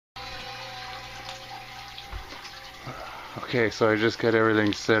Okay, so I just got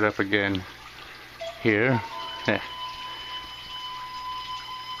everything set up again here. The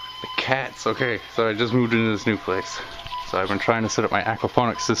cats, okay, so I just moved into this new place. So I've been trying to set up my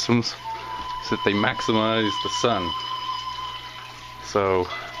aquaponics systems so that they maximize the sun. So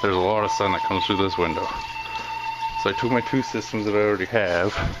there's a lot of sun that comes through this window. So I took my two systems that I already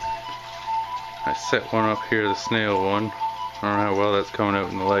have. I set one up here, the snail one. I don't know how well that's coming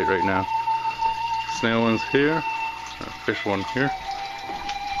out in the light right now. Snail one's here, fish one here.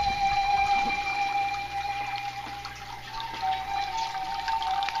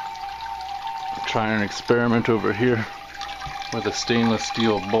 I'm trying an experiment over here with a stainless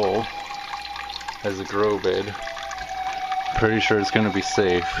steel bowl as a grow bed. Pretty sure it's going to be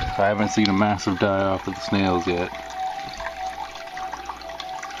safe. I haven't seen a massive die off of the snails yet.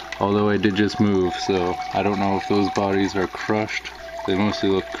 Although I did just move, so I don't know if those bodies are crushed. They mostly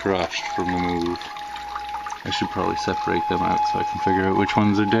look crushed from the move. I should probably separate them out so I can figure out which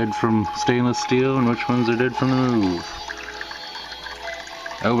ones are dead from stainless steel and which ones are dead from the move.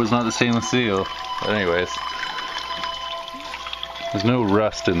 Oh, it's not the stainless steel. But anyways, there's no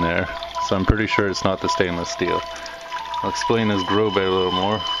rust in there, so I'm pretty sure it's not the stainless steel. I'll explain this grow bed a little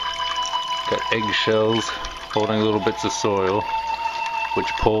more. Got eggshells holding little bits of soil, which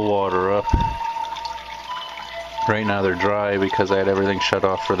pull water up. Right now they're dry because I had everything shut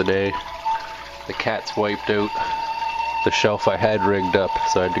off for the day. The cats wiped out the shelf I had rigged up,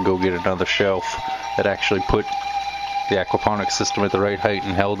 so I had to go get another shelf that actually put the aquaponics system at the right height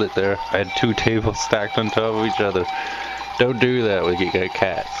and held it there. I had two tables stacked on top of each other. Don't do that when you got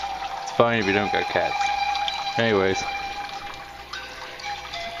cats. It's fine if you don't got cats. Anyways,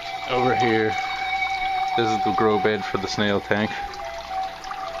 over here, this is the grow bed for the snail tank.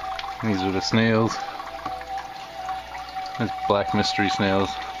 These are the snails. There's black mystery snails.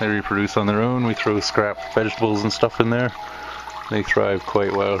 They reproduce on their own. We throw scrap vegetables and stuff in there. They thrive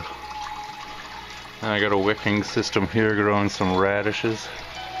quite well. And I got a wicking system here growing some radishes.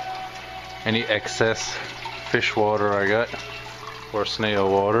 Any excess fish water I got, or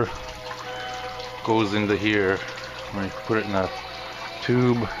snail water, goes into here. I put it in a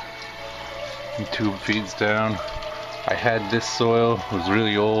tube. The tube feeds down. I had this soil, it was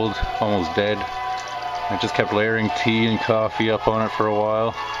really old, almost dead. I just kept layering tea and coffee up on it for a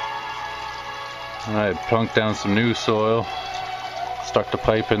while. And I had plunked down some new soil, stuck the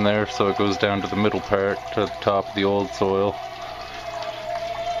pipe in there so it goes down to the middle part, to the top of the old soil.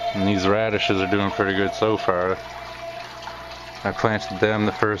 And these radishes are doing pretty good so far. I planted them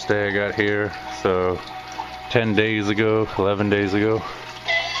the first day I got here, so 10 days ago, 11 days ago.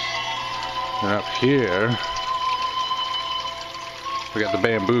 And up here, we got the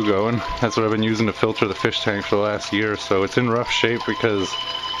bamboo going. That's what I've been using to filter the fish tank for the last year or so. It's in rough shape because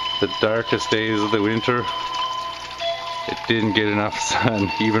the darkest days of the winter, it didn't get enough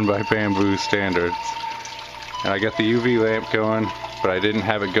sun, even by bamboo standards. And I got the UV lamp going, but I didn't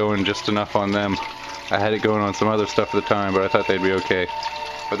have it going just enough on them. I had it going on some other stuff at the time, but I thought they'd be okay.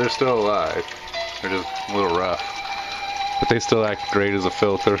 But they're still alive. They're just a little rough. But they still act great as a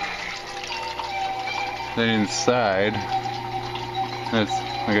filter. Then inside, I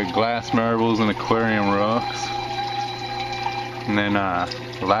got glass marbles and aquarium rocks. And then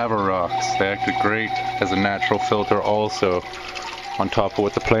lava rocks. They acted great as a natural filter also. On top of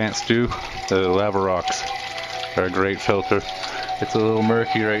what the plants do, the lava rocks are a great filter. It's a little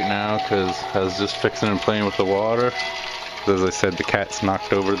murky right now because I was just fixing and playing with the water. As I said, the cats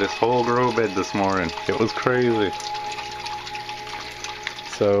knocked over this whole grow bed this morning. It was crazy.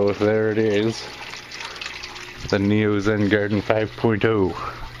 So there it is. The Neo-Zen Garden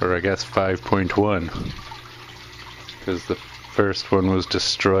 5.0, or I guess 5.1, because the first one was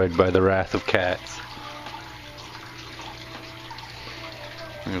destroyed by the wrath of cats.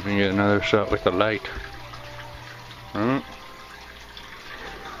 If we can get another shot with the light.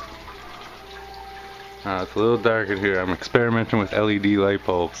 It's a little dark in here. I'm experimenting with LED light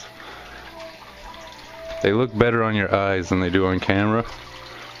bulbs. They look better on your eyes than they do on camera.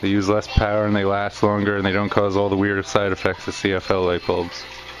 They use less power and they last longer and they don't cause all the weird side effects of CFL light bulbs.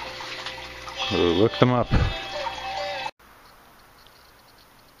 So look them up.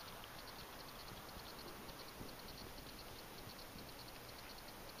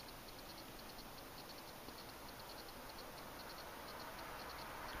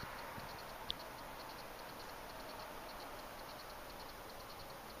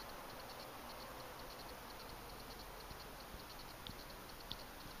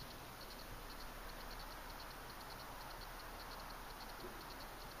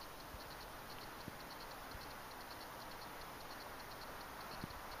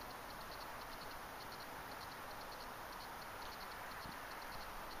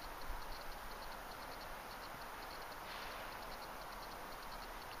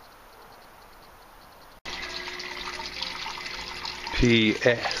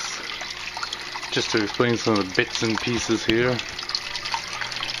 PS. Just to explain some of the bits and pieces here.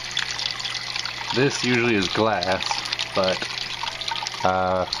 This usually is glass, but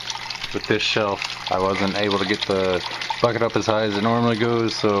with this shelf I wasn't able to get the bucket up as high as it normally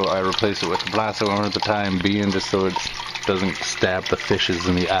goes, so I replaced it with the plastic one at the time being, just so it doesn't stab the fishes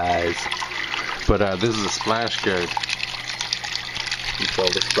in the eyes. But this is a splash guard. Keeps all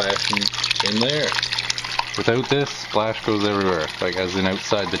the splashing in there. Without this, splash goes everywhere, like as in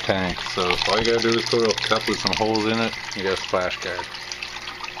outside the tank. So all you gotta do is put a cup with some holes in it, you got a splash guard.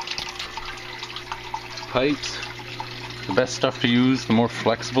 Pipes, the best stuff to use, the more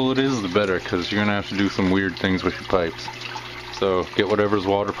flexible it is, the better, because you're gonna have to do some weird things with your pipes. So get whatever's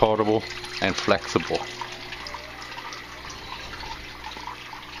water potable and flexible.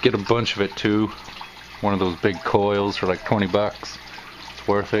 Get a bunch of it too. One of those big coils for like 20 bucks. It's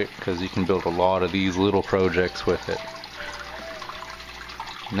worth it because you can build a lot of these little projects with it.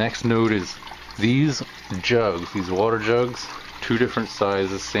 Next note is these jugs, these water jugs, 2 different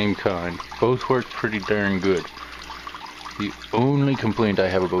sizes, same kind. Both work pretty darn good. The only complaint I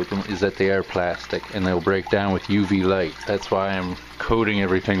have about them is that they are plastic and they'll break down with UV light. That's why I'm coating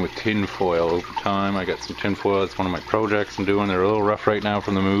everything with tin foil over time. I got some tin foil, it's one of my projects I'm doing. They're a little rough right now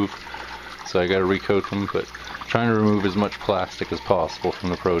from the move, so I gotta recoat them, but trying to remove as much plastic as possible from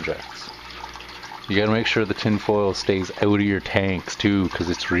the projects. You gotta make sure the tin foil stays out of your tanks too, because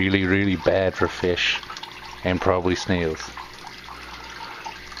it's really, really bad for fish and probably snails.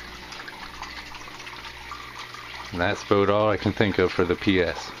 And that's about all I can think of for the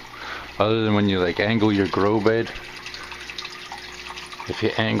PS. Other than when you like angle your grow bed, if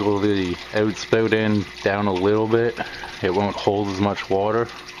you angle the outspout end down a little bit, it won't hold as much water,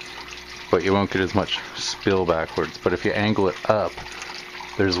 but you won't get as much spill backwards. But if you angle it up,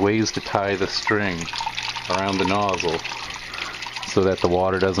 there's ways to tie the string around the nozzle so that the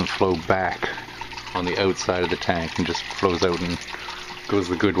water doesn't flow back on the outside of the tank and just flows out and goes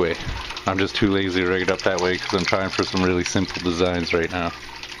the good way. I'm just too lazy to rig it up that way because I'm trying for some really simple designs right now.